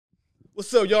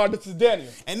What's up, y'all? This is Daniel.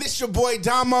 And this your boy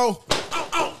Damo.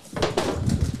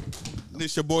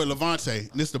 This your boy Levante.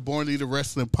 And this the Born Leader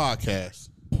Wrestling Podcast.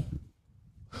 I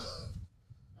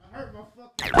hurt my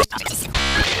fucking.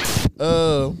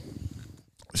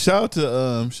 Shout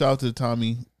out to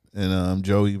Tommy and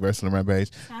Joey Wrestling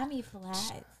Rampage. Tommy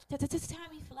Flies.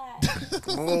 Tommy Flies.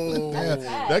 Oh, Yeah,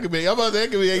 that could be. I'm about that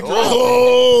could be a drop.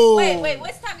 oh. Wait,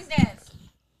 what's Tommy's dance?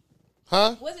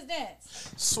 Huh? What's his dance?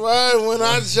 Swear when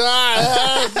I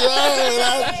try.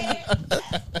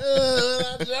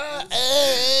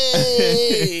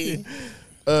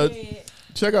 Hey.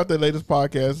 Check out the latest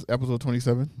podcast, episode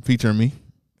 27, featuring me.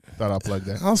 Thought I'd plug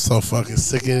that. I'm so fucking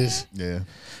sick of this. Yeah.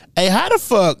 Hey, how the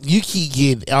fuck you keep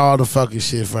getting all the fucking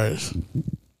shit first?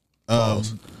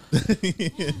 That's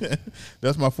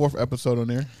my 4th episode on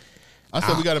there. I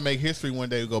said we got to make history one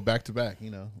day. We go back to back.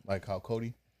 You know, like how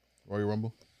Cody, Royal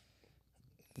Rumble.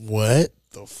 What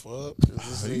the fuck?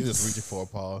 You just reaching for a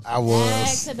pause. I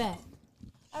was. Back to back.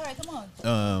 All right, come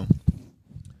on.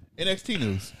 NXT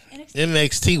news.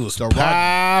 NXT was The Rock-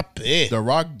 popping. The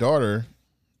Rock daughter,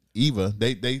 Eva.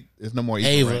 They it's no more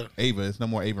Ava. Ava. It's no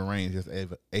more Ava Reigns. Just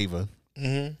Ava.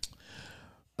 Mm-hmm.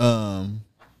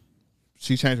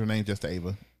 She changed her name just to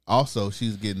Ava. Also,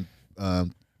 she's getting death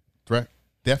threats.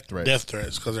 Death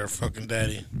threats because her fucking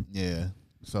daddy. Yeah.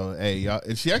 So hey, y'all,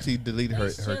 and she actually deleted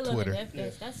her Twitter.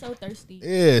 That's so thirsty.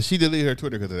 Yeah, she deleted her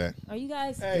Twitter because of that. Are you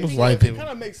guys? Hey, Those white people. It kind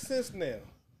of makes sense now.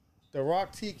 The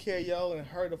Rock TKO and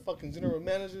her the fucking general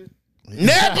manager.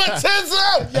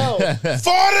 Nepotism! Yo, For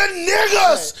the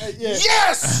niggas! Hey, yeah.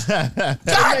 Yes! God makes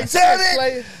damn sense, it!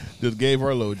 Clay. Just gave her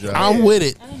a little job. I'm with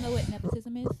it. I don't know what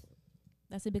nepotism is.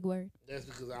 That's a big word. That's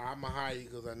because I'm going to hire you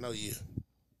because I know you.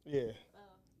 Yeah.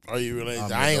 Are you really?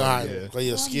 I'm I ain't going to hire yeah. you because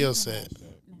your skill set.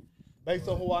 Based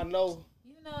on who I know.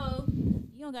 You know,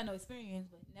 you don't got no experience,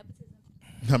 but nepotism.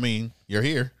 I mean, you're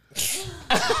here.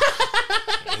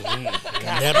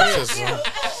 Nepotism.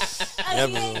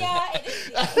 Again, y'all.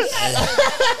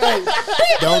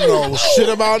 Don't know shit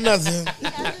about nothing.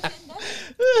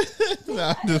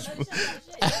 Nah, I'm just-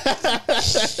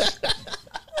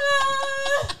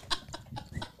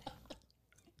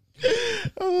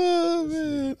 oh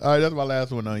man! All right, that's my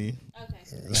last one on you. Okay.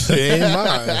 It ain't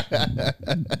mine.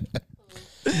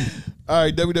 All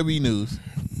right, WWE news.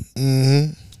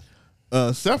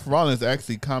 Mm-hmm. Seth Rollins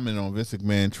actually commented on Vince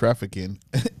McMahon trafficking.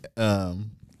 Oh,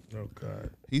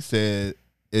 God. He said,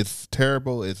 "It's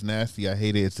terrible. It's nasty. I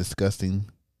hate it. It's disgusting."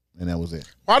 And that was it.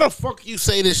 Why the fuck you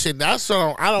say this shit? That's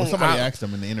so I don't. Well, somebody asked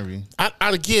him in the interview.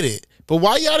 I get it, but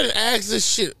why y'all didn't ask this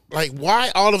shit? Like,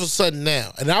 why all of a sudden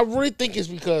now? And I really think it's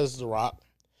because of The Rock.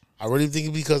 I really think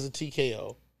it's because of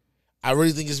TKO. I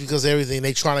really think it's because of everything.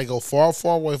 They trying to go far,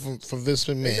 far away from Vince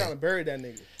They trying McMahon. to bury that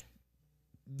nigga.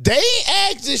 They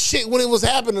asked this shit when it was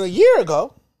happening a year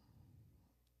ago.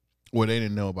 Well, they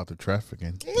didn't know about the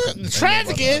trafficking.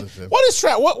 Trafficking? What is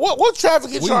what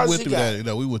trafficking We charges went he through got? that.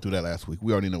 No, we went through that last week.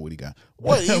 We already know what he got.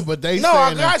 What, but they no, I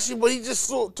saying got you. But he just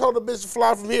told the bitch to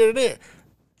fly from here to there.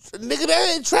 Nigga,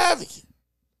 that ain't trafficking.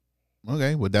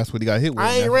 Okay, well that's what he got hit with.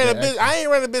 I ain't That's ran a what they bitch. I ain't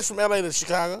ran a bitch from LA to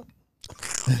Chicago.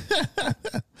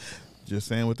 asked. Just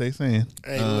saying what they saying.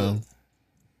 Hey, look.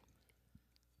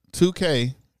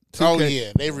 2K. Oh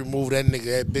yeah, they removed that nigga,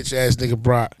 that bitch ass nigga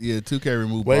Brock. Yeah, 2K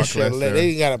removed Wait, Brock shit, Lesnar. they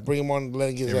ain't gotta bring him on to let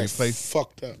him get They his replaced- ass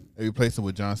fucked up. They replaced him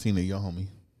with John Cena, your homie.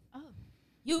 Oh,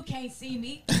 you can't see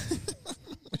me.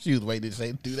 She was waiting to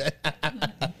say do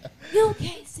that. You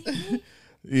can't see me.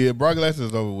 Yeah, Brock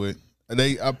Lesnar's over with.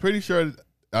 I'm pretty sure.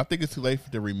 I think it's too late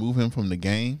to remove him from the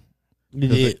game.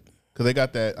 Yeah. Because they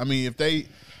got that. I mean, if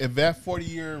that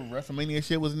 40-year WrestleMania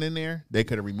shit wasn't in there, they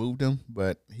could have removed him.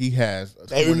 But he has.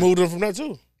 They removed him from that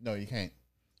too. No, you can't.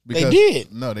 They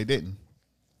did. No, they didn't.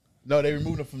 No, they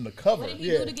removed him from the cover. What did he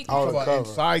do to get Oh, removed? the cover.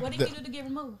 Inside What did he do to get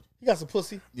removed? He got some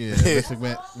pussy. Yeah, Vince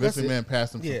That's McMahon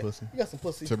passed him some Yeah. pussy He got some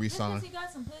pussy. to Just resign. because he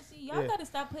got some pussy, y'all Yeah. gotta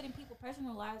stop putting people's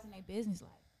personal lives in their business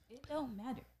life. It don't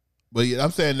matter. But yeah,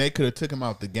 I'm saying they could have took him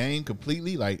out the game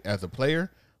completely, like as a player.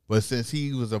 But since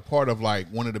he was a part of like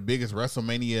one of the biggest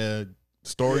WrestleMania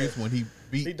stories when he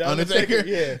beat the Undertaker, Undertaker,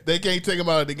 yeah. they can't take him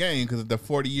out of the game because of the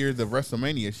 40 years of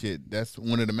WrestleMania shit. That's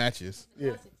one of the matches.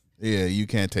 Yeah. Yeah, you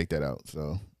can't take that out.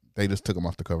 So they just took him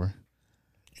off the cover.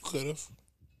 You could have.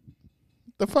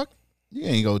 The fuck? You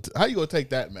ain't go. How you gonna take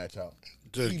that match out?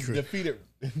 Good He trick. defeated.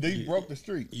 They broke the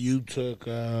streak. You took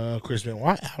Chris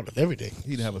Benoit out of everything.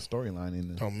 He didn't have a storyline in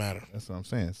there. Don't matter. That's what I'm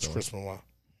saying. It's So, Chris Benoit.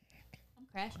 I'm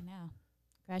crashing now.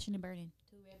 Crashing and burning.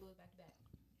 2 Red Bulls back to back.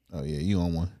 oh yeah, you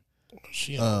on one.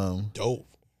 She Um, dope.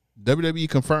 WWE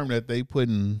confirmed that they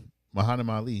putting Muhammad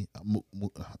Ali.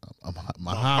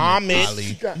 Muhammad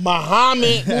Ali. Muhammad.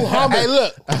 Hey,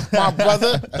 look, my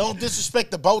brother, don't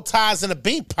disrespect the bow ties and the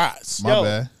bean pots. My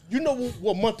bad. You know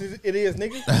what month it is,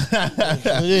 nigga?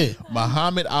 Yeah.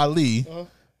 Muhammad Ali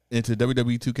into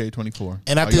WWE 2K24.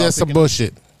 And I think that's some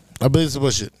bullshit. I believe it's some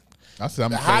bullshit. I said,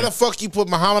 I'm How the fuck you put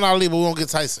Muhammad Ali but we won't get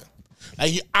Tyson?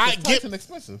 Like I get Tyson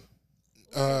expensive.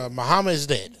 Muhammad is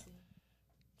dead,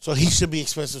 so he should be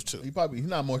expensive too. He's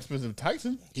not more expensive than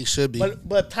Tyson. He should be.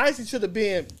 But Tyson should have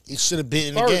been He should have been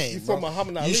in the first game before bro.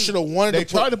 Muhammad Ali. You should have wanted They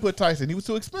to tried to put Tyson. He was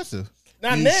too expensive.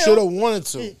 Not You now. should have wanted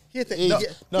to.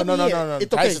 No.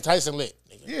 It's okay. Tyson lit.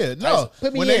 Nigga. Yeah, no.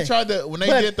 Put me When they in. tried to, when they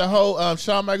But- did the whole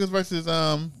Shawn Michaels versus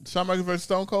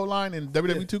Stone Cold line in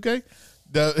WWE 2K,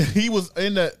 he was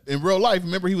in real life.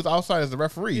 Remember, he was outside as the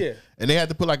referee. Yeah. And they had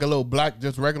to put like a little black,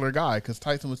 just regular guy because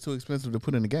Tyson was too expensive to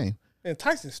put in the game. And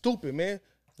Tyson's stupid, man.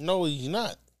 No, he's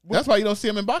not. That's why you don't see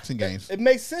him in boxing games. It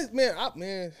makes sense, man.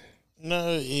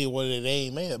 No, they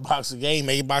ain't made a boxing game.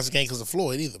 Make a boxing game because of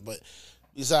Floyd either. But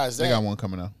besides They that, got one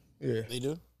coming out. Yeah. they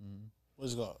do.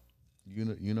 What's it called? You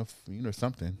know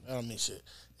something. I don't mean shit.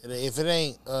 If it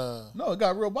ain't, No, it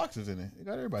got real boxers in it. It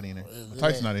got everybody in it. If it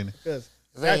Tyson ain't- not in it. Because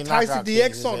If it that ain't Tyson knockout DX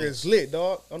kings, song it is lit,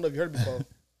 dog. I don't know if you heard it before.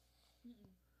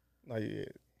 Not yet.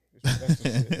 That's the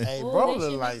shit. hey, Oh, bro, they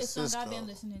look should like make the song Cisco. I've been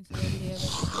listening to every day.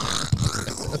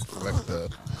 That's fucked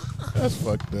up. That's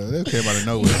fucked up. That came out of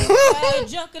nowhere.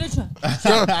 Junk in the trunk. That's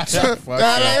fucked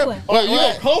up. What? You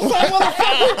gonna Co-sign,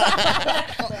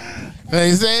 motherfucker?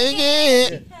 Hey, say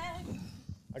again.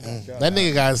 I got y'all. That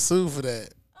nigga got sued for that.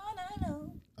 All I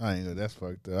know. I ain't gonna. That's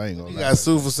fucked up. I ain't gonna. He lie. got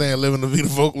sued for saying "Living the Vida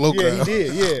Folk Local." Yeah, he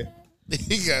did. Yeah.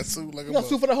 He got sued like a You got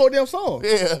sued for the whole damn song.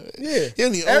 Yeah, Yeah. He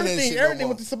don't even own that shit no Everything more.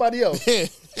 went to somebody else. Yeah.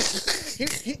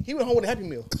 He went home with a Happy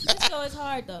Meal. Cisco is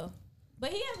hard though,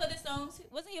 but he has other songs.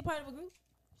 Wasn't he a part of a group?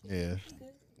 Yeah.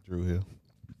 Drew Hill.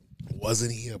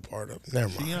 Wasn't he a part of? Never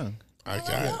She mind. young. I got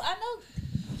it. I know.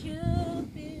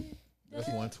 Cupid. That's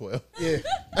 112. Yeah.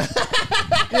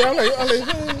 Yeah, I'm like,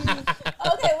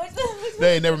 Okay, which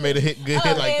They ain't never made a good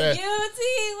hit like that.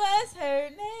 Beauty was her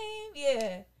name.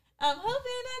 Yeah. I'm hoping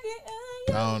I get.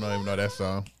 I don't even know that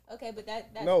song. Okay, but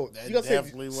that. no, That you gotta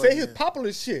definitely say wasn't his it.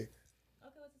 popular shit.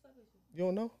 Okay, what's the fucking shit? You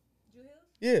don't know? Drew Hill?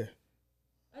 Yeah.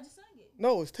 I just sang it.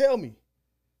 No, it's Tell Me.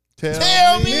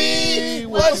 Tell me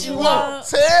what you want.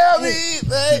 Tell me,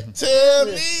 tell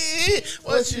me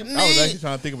what you I was need. actually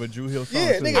trying to think of a Drew Hill song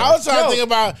Yeah, too. nigga. I was trying to think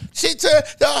about she took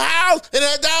the house and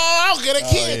a dog and a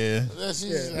kid. yeah. That's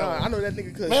Yeah, just, nah, I know that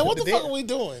nigga. man, what the fuck are we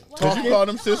doing? Cause you called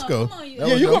him Cisco. Come on, you- That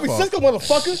Yeah, was you your gonna be fault. Cisco,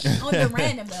 motherfucker. On the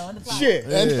random though, on the fly. Shit.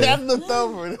 And that looked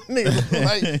over. Nigga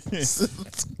like,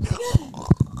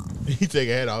 He take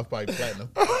a head off, probably platinum.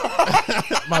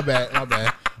 My bad.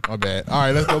 All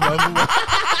right, let's go. Move on. Come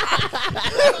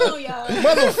on, y'all.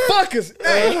 Motherfuckers.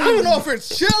 Hey, I don't know if it's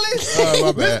chilling.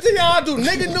 My bad. Listen to y'all do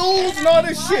nigga news and all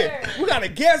this shit. We got a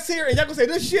guest here and y'all gonna say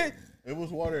this shit. It was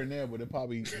water in there, but it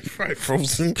probably right,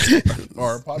 frozen.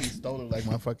 or probably stole it like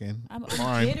my fucking I'm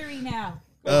crime. jittery now.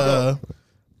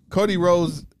 Cody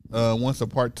Rhodes wants a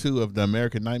part 2 of the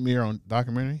American Nightmare on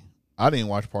documentary. I didn't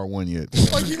watch part 1 yet.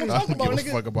 What you I talking don't about, give a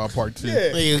nigga? fuck about part 2. Yeah.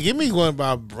 Nigga, give me one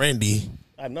about Brandy.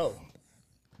 I know.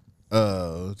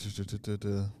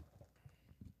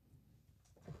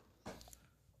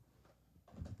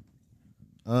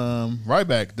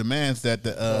 Ryback demands that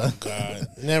the God,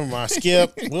 never mind.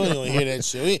 Skip. We don't even hear that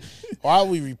shit. Why are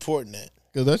we reporting that?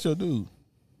 because that's your dude.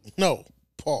 No,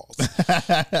 pause.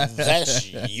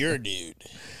 That's your dude.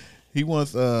 He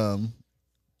wants an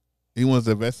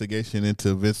investigation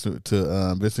into Vince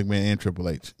McMahon and Triple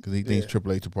H because he thinks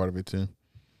Triple H a part of it too.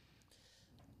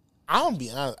 I don't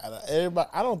be honest. Everybody,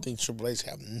 I don't think Triple H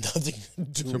have nothing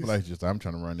to do. Triple H just I'm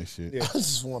trying to run this shit. Yeah. I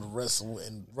just want to wrestle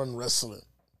and run wrestling.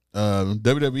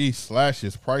 WWE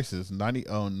slashes prices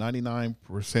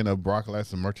 99% of Brock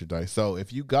Lesnar merchandise. So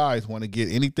if you guys want to get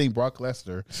anything Brock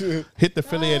Lesnar, hit the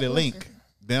affiliated link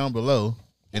down below,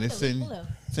 and it send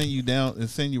you down and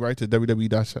send you right to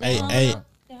WWE.shop. Hey,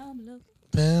 Down below.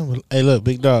 damn. Hey, look,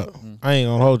 big dog. I ain't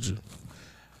gonna hold you.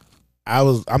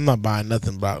 I'm not buying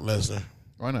nothing Brock Lesnar.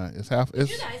 Why not? It's half.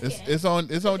 It's guys can.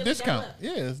 it's on Look discount. up.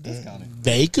 Yeah, it's discounted.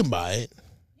 They can buy it.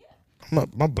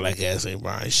 My black ass ain't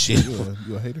buying shit.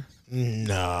 You a hater?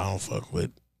 Nah, I don't fuck with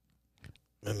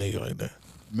a nigga like that.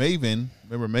 Maven,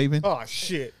 remember Maven? Oh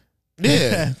shit.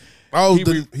 Yeah. Oh,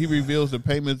 He reveals the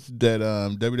payments that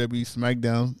WWE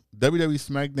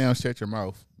SmackDown Shut Your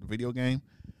Mouth, the video game.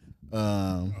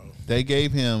 They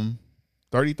gave him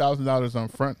 $30,000 on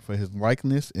front for his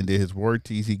likeness, and then his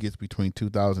royalties he gets between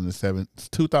 2,007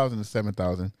 and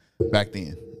 7,000 back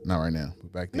then. Not right now,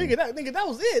 but back then. Nigga, that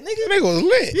was it. Nigga was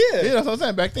lit. Yeah. Yeah, that's what I'm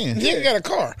saying. Back then. Nigga got a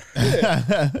car.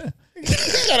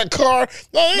 He got a car.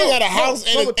 No, he got a house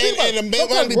and a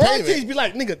monthly royalties payment. be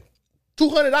like, nigga,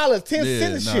 $200, 10 Yeah,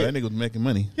 cents no, and that shit. nigga was making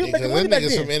money. He was Because making money back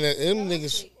then. them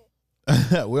niggas.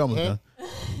 We almost done.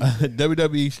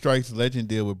 WWE strikes legend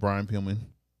deal with Brian Pillman.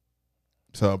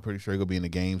 So I'm pretty sure he'll be in the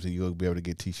games and you'll be able to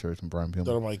get T-shirts from Brian Pillman.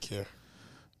 Nobody care.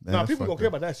 Man, Nah, that's people fucked gonna care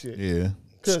up. about that shit. Yeah.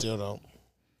 Still don't.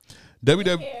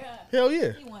 WWE. Hell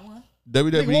yeah. You want one?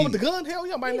 Nigga, one with the WWE. gun? Hell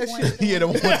yeah, I'm buying that want shit. Yeah, the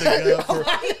one with the gun.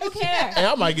 Why people care? Hey,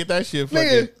 I might get that shit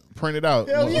Nigga. fucking printed out.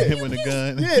 Hell yeah. Him with the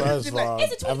gun. Yeah. First of all,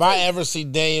 It's a if I ever see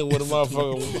Daniel with a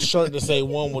motherfucking shirt that say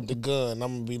one with the gun,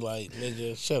 I'm gonna be like,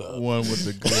 nigga, shut up. One with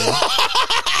the gun.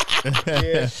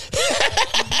 Yeah.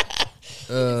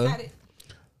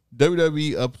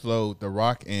 WWE upload The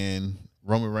Rock and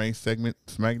Roman Reigns segment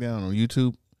SmackDown on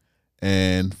YouTube,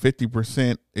 and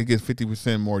 50% it gets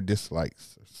 50% more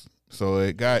dislikes. So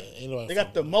it got They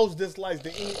got the most dislikes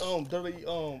than any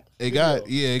WWE it got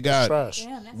trash.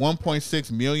 Damn, that's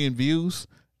 1.6 million views.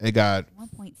 It got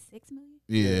 1.6 million.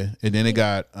 yeah, and then it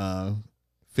got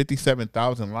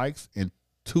 57,000 likes and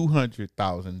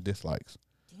 200,000 dislikes.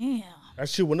 Damn, That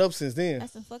shit went up since then.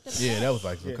 that's some fucked up. Yeah, shit. that was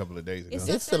like a couple of days ago. It's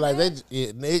It feel like they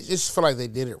just feel like they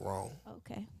did it wrong.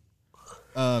 Okay.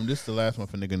 This is the last one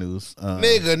for nigga news.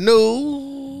 Nigga,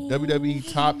 no.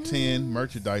 WWE top 10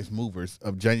 merchandise movers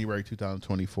of January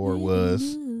 2024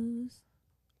 was News.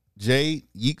 Jade,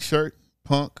 Yeek shirt,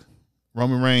 Punk,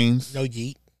 Roman Reigns. No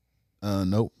yeet.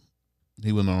 Nope.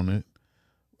 He wasn't on it.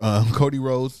 Cody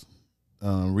Rhodes,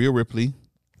 Rhea Ripley,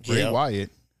 Bray Yeah.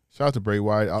 Wyatt. Shout out to Bray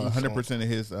Wyatt. 100% of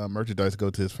his merchandise go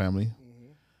to his family.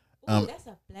 Ooh, that's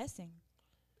a blessing.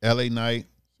 LA Knight,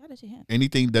 Shout out to him.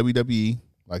 anything WWE,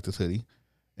 like this hoodie.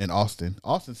 And Austin.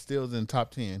 Austin still's in top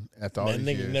 10 after all That these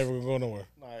nigga years. never gonna go nowhere.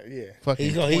 Yeah. Fucking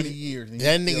He's gonna- 20 years. and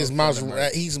That he's nigga's still Mount. selling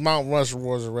merch. He's Mount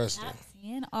Rushmore's wrestler. Top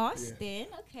 10, Austin.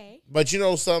 Okay. But you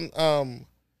know something?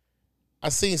 I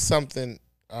seen something.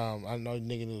 I know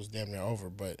nigga it was damn near over,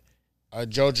 but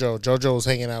JoJo was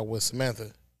hanging out with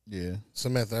Samantha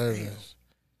Irvin.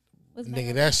 What's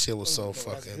Nigga, that shit was so That's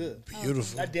fucking good.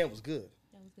 beautiful. That damn was good.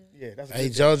 That was good. Yeah, that's a Hey,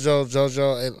 good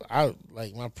JoJo, and I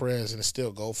like my prayers and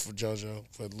still go for JoJo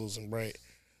for losing Bray,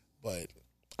 but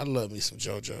I love me some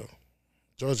JoJo.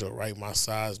 JoJo, right? My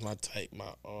size, my type, my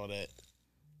all that.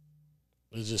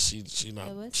 It's just she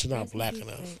not black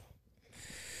enough.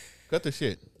 Cut the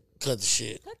shit. Cut the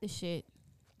shit. Cut the shit.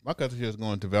 My cut the shit is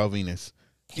going to Val Venus.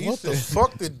 What the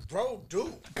fuck did bro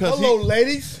do? Hello,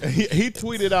 ladies. He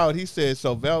tweeted out, he said,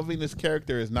 so Val Venus'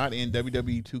 character is not in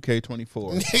WWE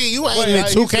 2K24. Nigga, you ain't Wait, in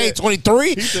he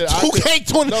 2K23. He said,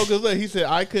 2K20. No, because look, he said,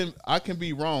 I can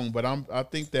be wrong, but I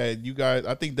think that you guys,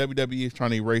 I think WWE is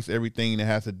trying to erase everything that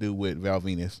has to do with Val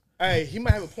Venus. Hey, he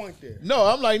might have a point there. No,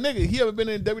 I'm like, nigga, he haven't been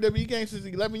in WWE games since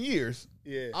 11 years.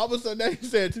 Yeah. All of a sudden, he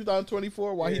said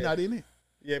 2024, why he Yeah. not in it?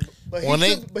 Yeah, but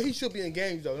he should be in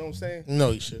games though. You know what I'm saying?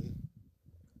 No, he shouldn't.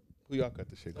 Who y'all cut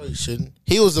the shit? No, he shouldn't.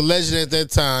 He was a legend at that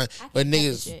time, but can cut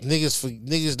the shit.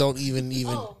 niggas don't even.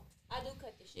 Oh, I do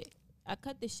cut the shit. I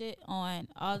cut the shit on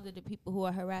all of the people who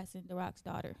are harassing The Rock's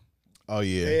daughter. Oh,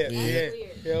 yeah. Yeah, That's yeah. weird.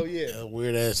 Hell yeah.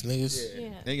 Weird ass niggas. Yeah.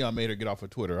 And y'all made her get off of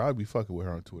Twitter. I'd be fucking with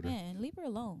her on Twitter. Man, leave her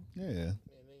alone. Yeah.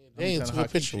 They ain't Kinda took how a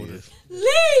picture cute with she her. is.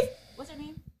 Leave. What's her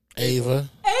name? Ava.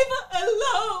 Ava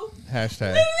alone.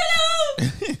 Hashtag. Leave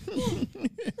her alone.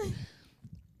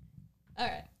 All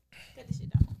right. Cut the shit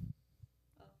down.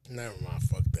 Never mind.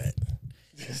 Fuck that.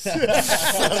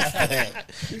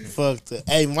 Fuck that.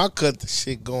 Hey, my cut the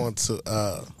shit going to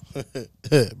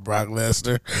Brock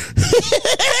Lesnar.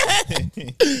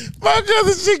 My cut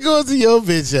the shit going to your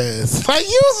bitch ass. Like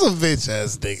you was a bitch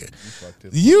ass nigga.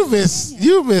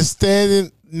 You've been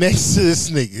standing next to this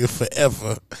nigga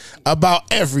forever about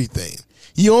everything.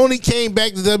 You only came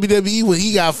back to WWE when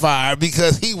he got fired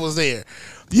because he was there.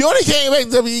 You only came back to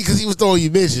WWE because he was throwing you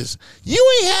bitches.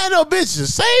 You ain't had no bitches.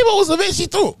 Sable was a bitch he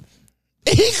threw.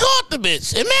 And he caught the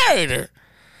bitch and married her.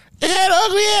 And had an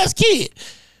ugly ass kid.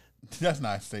 That's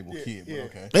not a stable kid, but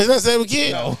okay. That's not Sable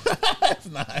kid? No, that's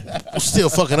not. Still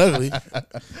fucking ugly. Not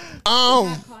call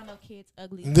no kids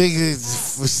ugly. Nigga,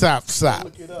 stop. She's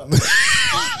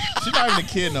not even a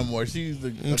kid no more. She's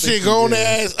the She grown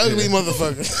ass ugly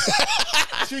motherfucker.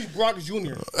 She's Brock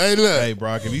Jr. Hey, look. Hey,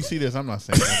 Brock, if you see this, I'm not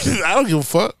saying that. I don't give a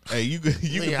fuck. Hey, you could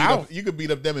beat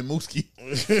up them in Mooski.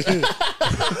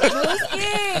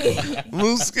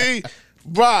 Mooski.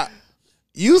 Brock,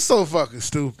 you so fucking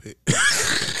stupid. I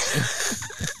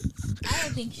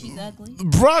don't think she's ugly.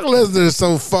 Brock Lesnar is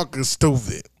so fucking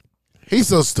stupid. He's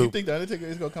so You stupid. think the Undertaker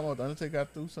is gonna come out? The Undertaker got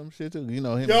through some shit too. You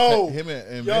know him. Him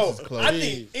and Vince is close. I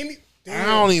think any. I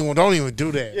don't even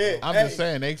do that. Yeah, I'm just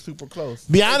saying they super close.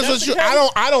 Be honest with you,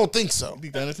 I don't think so. You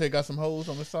think the Undertaker got some holes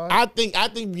on the side? I think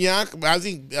Bianca.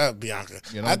 Bianca. Yeah, I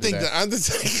don't do think that. the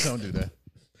Undertaker. Don't do that.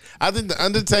 I think the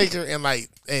Undertaker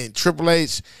and Triple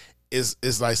H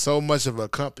is like so much of a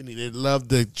company that love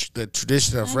the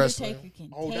tradition of wrestling.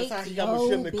 Oh, that's how he got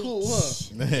Michelle McCool,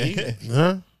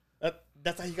 huh? Huh?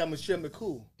 That's how he got Michelle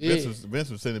McCool. Yeah. Vince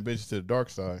was sending bitches to the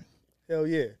dark side. Hell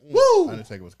yeah. Woo!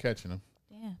 Undertaker was catching them.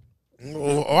 Damn.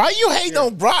 Why you hating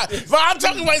on Brock? But I'm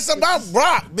talking about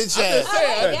Brock, bitch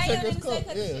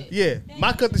ass. Yeah,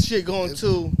 my cut the shit going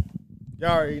to,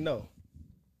 y'all already know,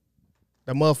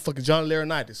 that motherfucker John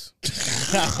Laurinaitis.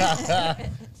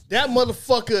 That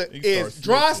motherfucker is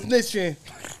dry snitching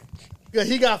because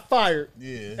he got fired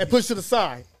and pushed to the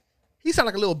side. He sound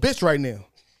like a little bitch right now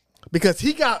because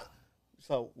he got.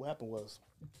 So what happened was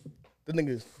the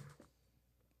niggas.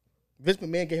 Vince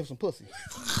McMahon gave him some pussy,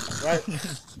 right?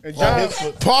 And John,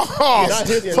 Pause.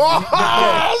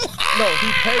 no,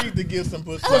 He paid to give some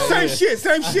pussy. well, same shit.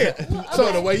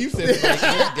 So the way you said it, like,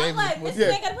 Vince gave him pussy.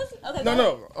 Yeah.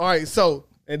 No. All right. So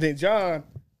and then John,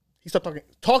 he started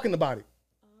talking about it.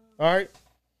 All right.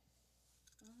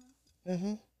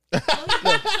 So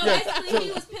basically,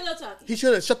 he was pillow talking. He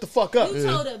should have shut the fuck up. You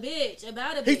told a bitch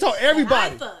about a bitch. He told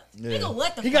everybody. Nigga,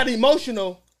 what the He fuck? got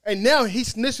emotional, and now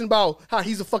he's snitching about how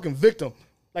he's a fucking victim.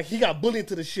 Like he got bullied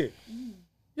into the shit.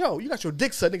 Yo, you got your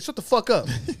dick sucked, nigga. Shut the fuck up.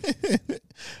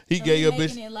 He So gave you a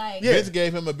making bitch. it like, Yeah. Vince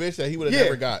gave him a bitch that he would have Yeah.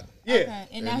 never got. Yeah. Okay,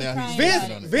 and now And he's now crying he's-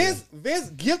 about it. Vince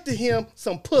gifted him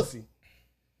some pussy,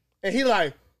 and he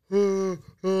like, oh,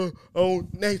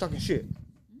 now he's talking shit.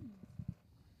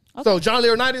 So John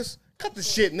Laurinaitis, cut the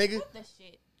shit, nigga, What the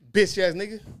shit? bitch ass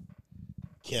nigga.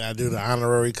 Can I do the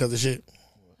honorary cut the shit?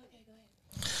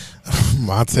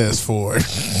 Montez Ford.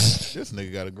 This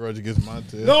nigga got a grudge against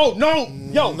Montez. No,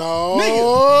 yo,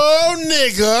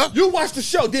 nigga. you watched the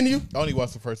show, didn't you? I only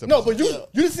watched the first episode. No, but you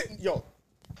just said, yo,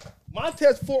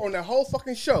 Montez Ford on that whole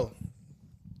fucking show,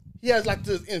 he has like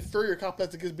this inferior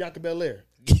complex against Bianca Belair.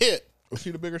 Yeah. Was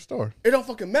she the bigger star? It don't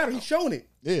fucking matter. He's showing it.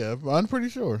 Yeah, I'm pretty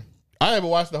sure. I haven't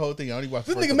watched the whole thing. I only watched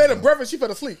This the first nigga made her episode. breakfast. She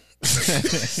fell asleep.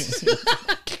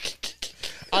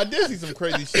 I did see some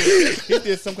crazy shit. He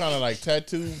did some kind of like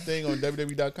tattoo thing on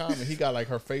WWE.com, and he got like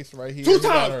her face right here. Two He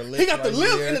got times. her He got the right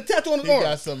lip here. and the tattoo on his He arm.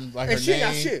 got some like And her she name.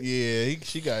 got shit. Yeah,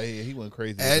 she got. He went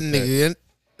crazy. That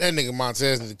with nigga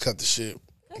Montez need to cut the shit.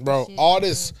 Bro, all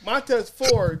this Montez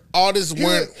Ford,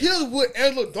 wearing. he was with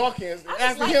Angela Dawkins I just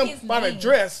asking like him his about a name.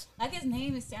 dress. Like his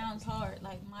name, it sounds hard.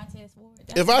 Like Montez Ford.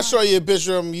 If I show you a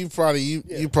picture of him, you probably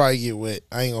get wet.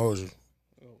 I ain't gonna hold you.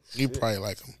 You probably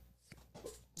like him.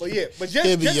 But yeah, but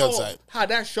He'll be just your on type. how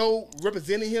that show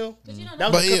represented him, you don't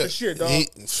that know. was cut the shit, dog.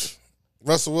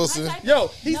 Russell Wilson. My type- Yo,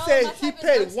 he No, said my he type is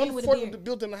paid dark skin with a 1/4 of beard. the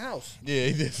built in the house. Yeah,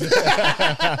 he did.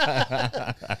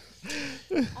 I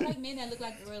like men that look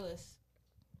like gorillas.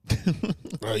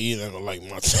 Bro, you not gonna like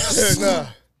Montez. Nah,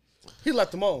 he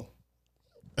left them on.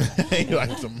 He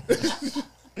liked him.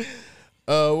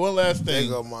 One last There thing.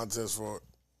 go Montez Ford.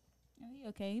 Oh, he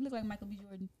okay. He look like Michael B.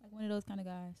 Jordan, like one of those kind of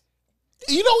guys.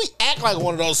 You know, he act like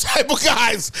one of those type of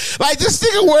guys. Like this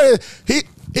nigga where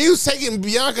he was taking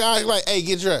Bianca out, like, hey,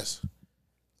 get dressed.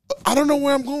 I don't know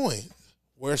where I'm going.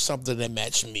 Wear something that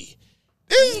match me.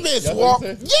 This bitch That's what walked.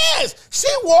 he said? Yes, she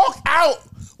walked out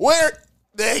where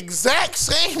the exact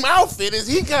same outfit as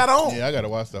he got on. Yeah, I gotta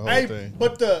watch the whole Hey, thing.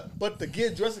 but the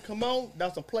get dressed and come on, that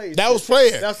was some plays. That was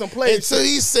playing. That's some plays. Until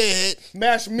he said,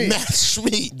 Match me. match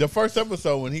me. The first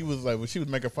episode when he was like, when she was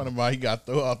making fun of him, how he got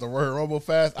thrown out the Royal Rumble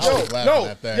fast. I was laughing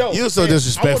at that. You so and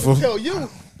disrespectful. I want to tell you,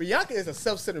 Bianca is a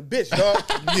self-centered bitch, dog.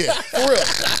 Yeah. For real.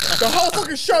 The whole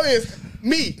fucking show is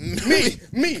me.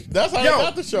 That's how they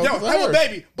got the show, Yo, 'cause of I'm a her.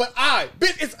 baby, but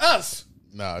bitch, it's us.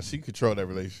 Nah, she controlled that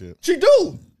relationship. She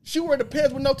do. She wear the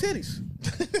pants with no titties.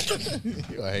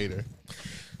 You a hater.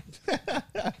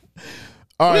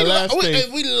 All right, last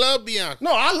thing. We love Bianca.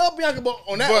 No, I love Bianca, but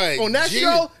on that But, gee,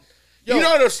 show, yo, You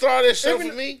know the star of that show every-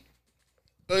 for me?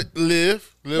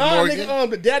 Liv nah, Morgan. nigga,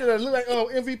 the daddy that look like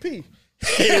MVP.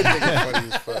 That nigga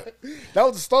funny as fuck. That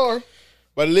was the star.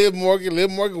 But Liv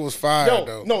Morgan was fired Yo,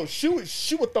 though. no, she was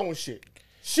throwing shit.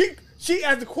 She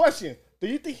asked the question, do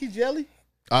you think he's jelly?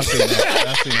 I seen that.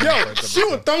 I seen Yo, that first she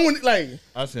was episode. throwing it like,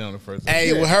 I seen it on the first. Hey,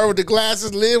 episode. with her with the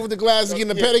glasses, Liv with the glasses, getting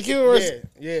the pedicures.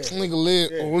 Yeah. Nigga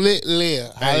Liv, Yeah.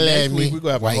 Liv. Hey, Holla next at week me. we're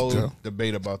gonna have a White whole girl.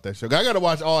 debate about that show. I gotta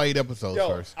watch all 8 episodes Yo,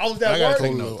 first. I was at I gotta work.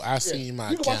 take Hulu. notes. I seen my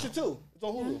You can watch account. it too. It's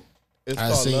on Hulu. It's I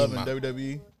called seen Love my- and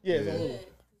WWE. Yeah, it's on Hulu.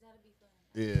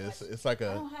 Yeah, it's like I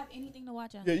a don't have anything to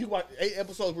watch on. Yeah, you can watch 8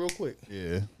 episodes real quick.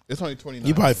 yeah. It's only 29.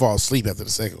 You probably fall asleep after the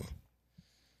second one.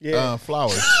 Yeah.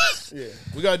 Flowers. Yeah.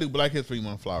 We gotta do Black History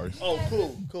Month flowers. Oh,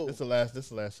 cool. This is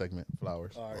the last segment.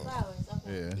 Flowers. All right. Flowers.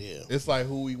 Okay. Yeah. It's like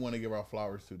who we want to give our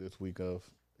flowers to this week of.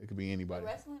 It could be anybody.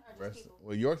 Wrestling or just people?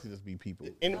 Well, yours could just be people.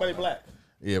 Anybody black?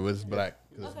 Yeah, but it's black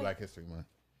because it's Okay. Black History Month.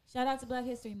 Shout out to Black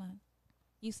History Month.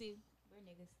 You see,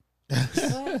 we're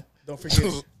niggas. Go ahead. Don't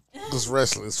forget. This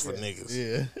wrestling is for niggas.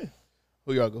 Yeah.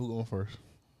 Who going first?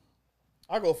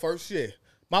 I go first. Shit.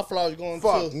 My flowers going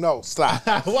Fuck to. no, stop.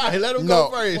 Why? Let him No.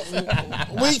 go first.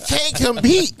 We can't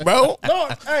compete, bro. No,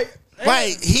 hey.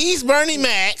 Like he's Bernie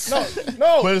Mac.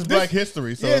 No. But it's this- Black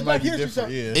History, so Yeah, it might Black be History, different.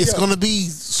 so- Yeah. It's gonna be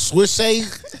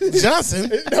Swishay Johnson.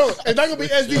 No, it's not gonna be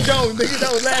SD Jones. Nigga,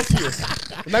 that was last year.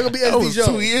 It's not gonna be That SD was Jones.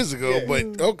 2 years ago, Yeah.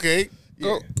 but okay.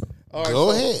 Go, All right,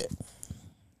 go so ahead.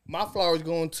 My flowers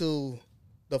going to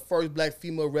the first black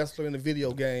female wrestler in the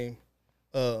video game,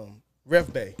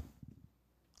 Ref Bay.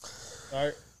 All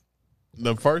right.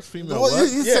 The first female. Well,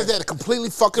 what? you Yeah. said that completely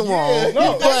fucking wrong.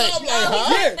 No. But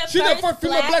Yeah, she the first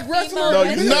female black wrestler. No,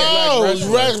 you said no, black it's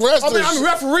wrestler. wrestlers. I'm a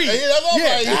referee. Yeah,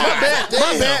 that's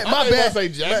what I'm like. My bad. Say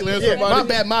Jacqueline Yeah,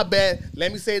 somebody. my bad.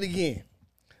 Let me say it again.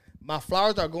 My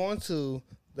flowers are going to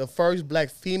the first black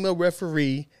female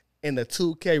referee in the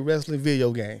 2K wrestling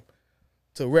video game,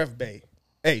 to Ref Bay,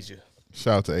 Asia.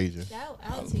 Shout out to Asia. Shout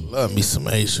out to you. Love me some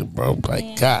Asia, bro. Like,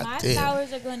 And God my damn.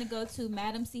 flowers are going to go to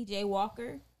Madam C.J.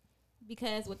 Walker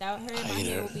because without her, my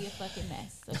hair will be a fucking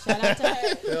mess. So shout out to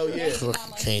her. Hell yeah.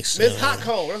 Fucking can't stand Miss Hot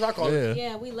Cone. That's what I call her.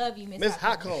 Yeah, we love you, Miss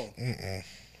Hot Cone.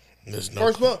 There's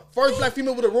no First black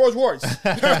female with a Rolls Royce.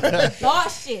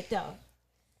 Boss shit though.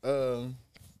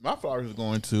 My flowers is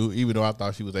going to, even though I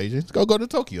thought she was Asian, let's go to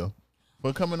Tokyo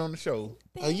for coming on the show.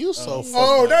 Are you so fucking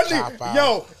Oh, that cop nigga.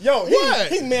 out? Yo,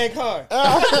 he mankind.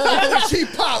 She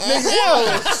pop,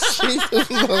 nigga.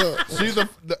 She's our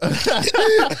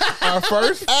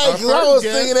first. Hey, our 'cause I first was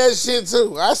guest. thinking that shit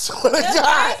too. I swear to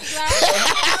God.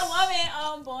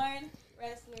 Woman born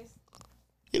wrestlers.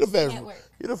 You're the first. Network.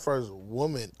 You're the first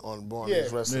woman on Born Yeah.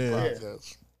 this wrestling Yeah.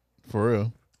 podcast. For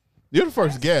real. You're the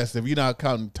first guest if you're not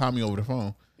counting Tommy over the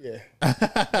phone. Yeah.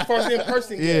 The first in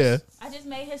person. Yeah. I just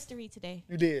made history today.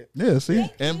 You did. Yeah, see?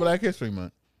 And Black History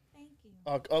Month. Thank you.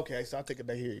 Okay, so I'll take it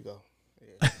back. Here you go.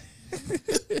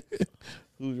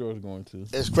 Who's yours going to?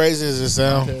 As crazy as it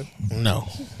sounds, no.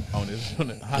 On this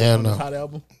Hell no. hot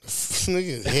album?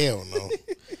 Nigga, hell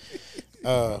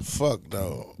no. Fuck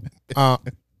no.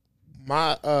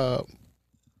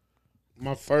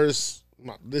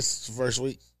 This is the first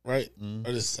week, right?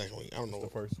 Or this is the second week? I don't know. The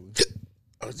first week.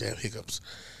 Oh damn, hiccups.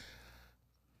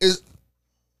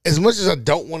 As much as I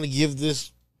don't want to give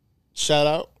this shout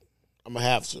out, I'm gonna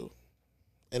have to,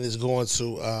 and it's going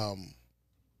to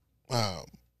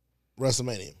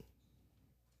WrestleMania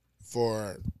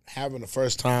for having the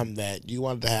first time that you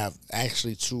wanted to have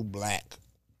actually two black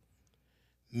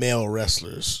male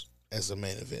wrestlers as a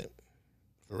main event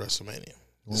for WrestleMania.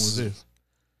 When was this?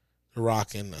 The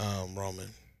Rock and Roman.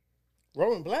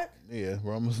 Roman Black? Yeah,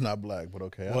 Roman's not black, but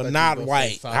okay. I Well, thought not you were gonna say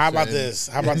white. Sasha How about and- this?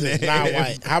 How about this? Not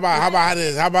white. How about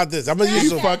this? How about this? I'm gonna use You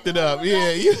some. fucked it up.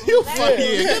 Yeah, you fuck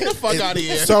Get the fuck out of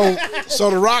here. So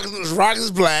the Rock is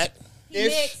black.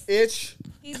 Itch.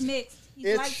 He's mixed. He's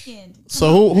It's- light skinned.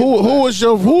 So who was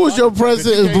your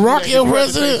president? Is Barack your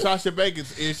president? Sasha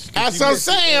Banks ish. That's what I'm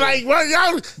saying. Like, what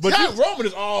y'all? But y'all- Roman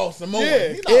is all Samoan. Yeah.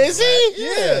 He not Is black. he?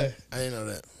 Yeah. I didn't know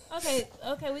that. Okay,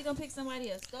 we gonna pick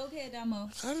somebody else. Go ahead, Damo.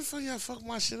 How the fuck y'all fuck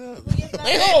my shit up?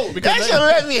 No, Because They should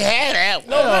let me have that.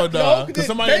 No, no, because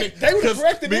somebody they would've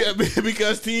corrected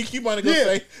because TQ might go Yeah.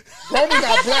 say Roman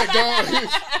not black, dog.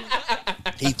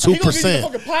 He He 2%. gonna get the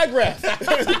fucking pie graph.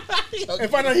 and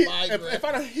find out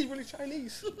Pie he's really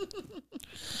Chinese.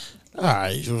 All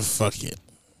right, you fuck it.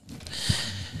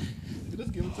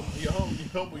 just give it to your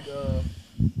homie,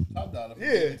 Top Dollar.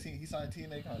 Yeah. He signed a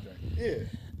TNA contract. Yeah.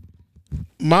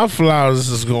 My flowers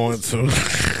is going to.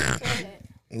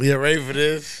 You ready for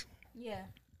this? Yeah.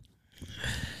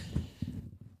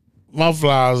 My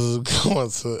flowers is going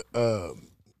to.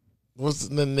 What's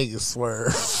the nigga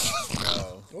Swerve?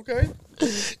 Okay.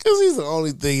 Because he's the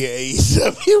only thing in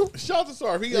AEW. Shout out to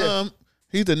Swerve.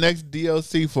 He's the next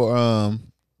DLC for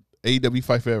AEW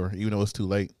Fight Forever, even though it's too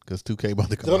late because 2K about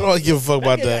to come Don't out. know give a fuck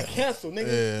about That that. got canceled, nigga.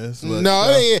 Yeah, it's like-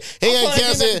 No, he ain't I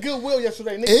canceled. Goodwill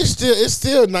yesterday, nigga. It's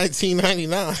still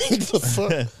 1999. The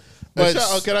fuck?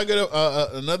 But Can I get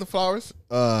another flowers?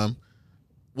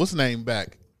 What's the name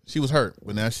back? She was hurt,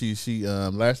 but now she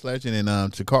Lash Legend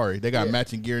and Chikari. They got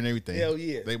matching gear and everything. Hell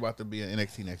yeah. They about to be in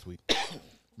NXT next week.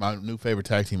 My new favorite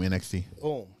tag team, NXT.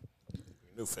 Boom.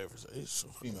 New favorites.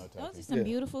 Female Those tattoo. are some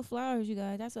beautiful flowers, you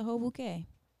guys. That's a whole bouquet.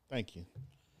 Thank you.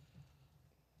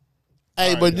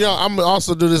 Hey, but you know, I'm gonna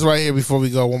also do this right here before we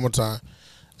go one more time.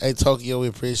 Hey, Tokyo, we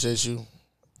appreciate you.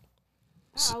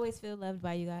 I always feel loved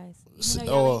by you guys. Even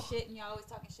Oh. though y'all ain't shit and y'all always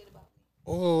talking shit about me.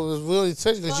 Oh, it's really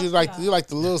touching because you like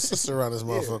the little sister around this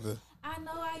motherfucker. I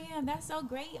know I am. That's so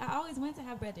great. I always wanted to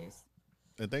have brothers.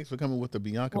 And thanks for coming with the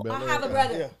Bianca Well, Belair. I have a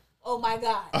brother. Yeah. Oh my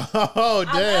God. Oh,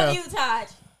 I damn. love you, Taj.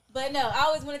 But no, I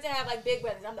always wanted to have like big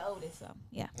brothers. I'm the oldest, so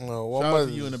yeah. No, Shout out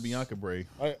to you and the Bianca braid.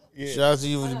 Yeah. Shout out to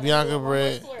you with the Bianca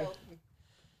bread.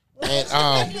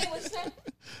 And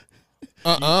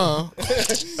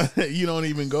You don't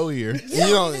even go here. You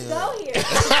don't even go here.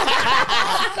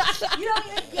 You don't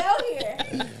even go here.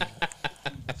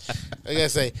 I gotta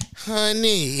say,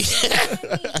 honey.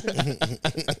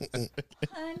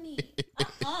 Honey.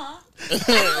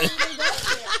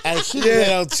 Hey, she do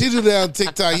that on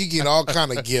TikTok. You get all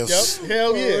kind of gifts. Yep.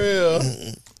 Hell yeah.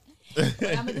 But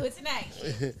I'm gonna do it tonight.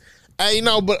 Hey, you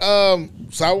know, but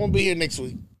so I won't be here next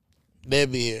week. They'll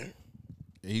be here.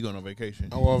 Yeah, you going on vacation.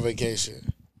 I'm on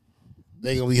vacation.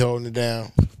 They gonna be holding it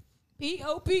down.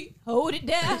 P.O.P. Hold it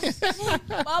down.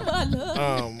 Mama, I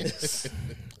love.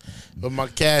 But my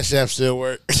Cash App still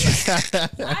work.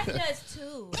 Mine does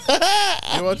too.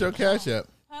 Give out your Cash App.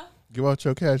 Huh? Give out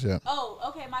your Cash App. Oh,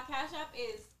 okay. My Cash App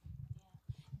is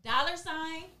 $just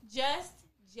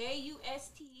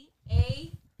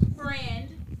JUSTA friend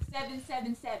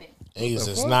 777. Niggas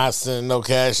is not sending no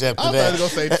Cash App to I was that. going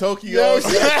to say Tokyo.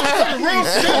 That's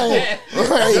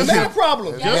not a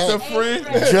problem. Just a friend.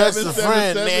 Just a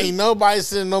friend. Ain't nobody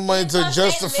sending no money to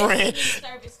just a friend.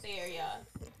 Service there, y'all.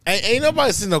 Ain't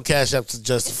nobody sending no Cash App to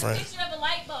just a It's a friend. picture of a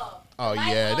light bulb. Oh,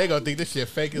 yeah. They going to think this shit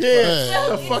fake as Yeah. fuck.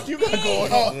 What the fuck you got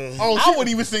going on? I wouldn't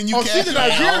even send you She's Cash a App.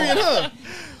 Nigerian, huh?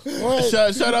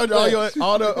 Shout out to all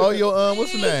your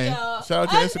what's the name? Shout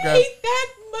out your Instagram. I need that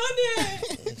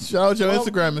money. Shout out your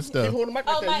Instagram and stuff. Keep holding the mic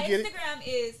right Oh, there. my You get it? Instagram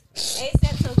is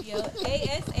ASAP Tokyo.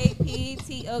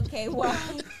 ASAPTOKY.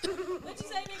 What you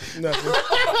say, nigga? Nothing.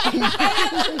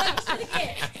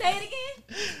 Say it again.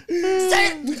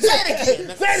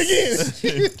 Say it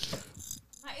again.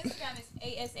 My Instagram is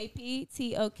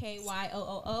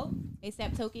ASAPTOKYOOO.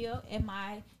 ASAP Tokyo. And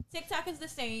my TikTok is the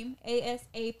same.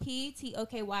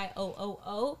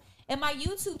 ASAPTOKYOOO. And my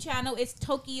YouTube channel is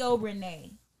Tokyo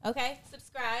Renee. Okay?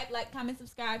 Subscribe, like, comment,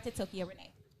 subscribe to Tokyo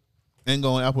Renee. And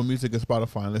go on Apple Music and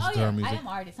Spotify and listen Oh, to yeah. her music. I am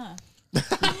an artist, huh?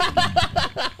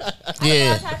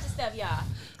 Yeah. All types of stuff, y'all.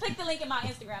 Click the link in my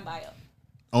Instagram bio.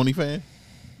 OnlyFans?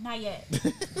 Not yet.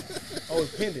 Oh,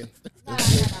 it's pending. Nah.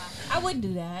 I wouldn't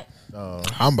do that.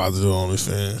 I'm about to do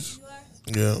OnlyFans. You are?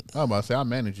 Yeah. I was about to say, I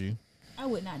manage you. I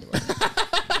would not do it.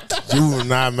 You were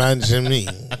not managing me.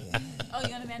 Oh, you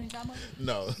gonna manage that much?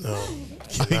 No.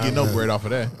 You ain't get no bread off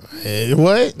of that. Hey,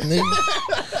 what? Nigga?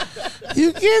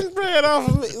 You getting bread off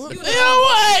of me? You know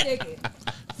what?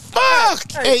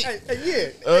 Fuck! Hey, yeah.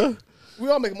 We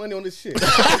all make money on this shit. Yeah.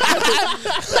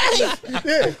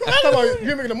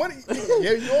 You're making the money.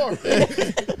 Yeah, you are.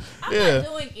 I'm Yeah. not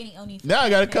doing any OnlyFans. Now I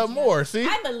got to cut more. See?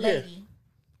 I'm a lady.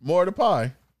 More of the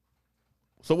pie.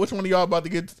 So which one of y'all about to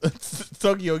get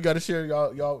Tokyo? You got to share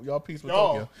y'all piece with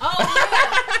Y'all. Tokyo. Oh,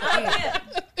 yeah. I'm a pimp.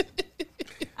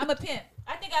 I'm a pimp.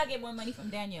 I think I'll get more money from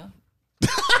Daniel.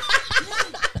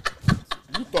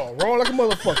 You thought wrong like a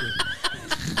motherfucker.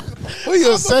 Who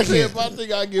you a second? If I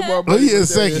think I get more Who money. you a with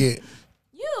that. second?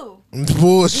 You.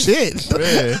 Bullshit.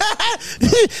 Man. I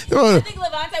think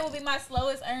Levante will be my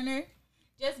slowest earner.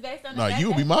 Just based on the No, fact you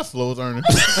will be my slowest earner. No,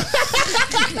 Levante,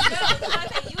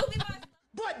 you will be my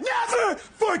But never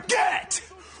forget,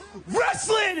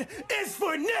 wrestling is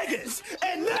for niggas,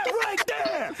 and that right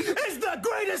there is the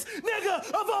greatest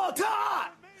nigga of all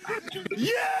time.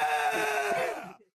 Yeah!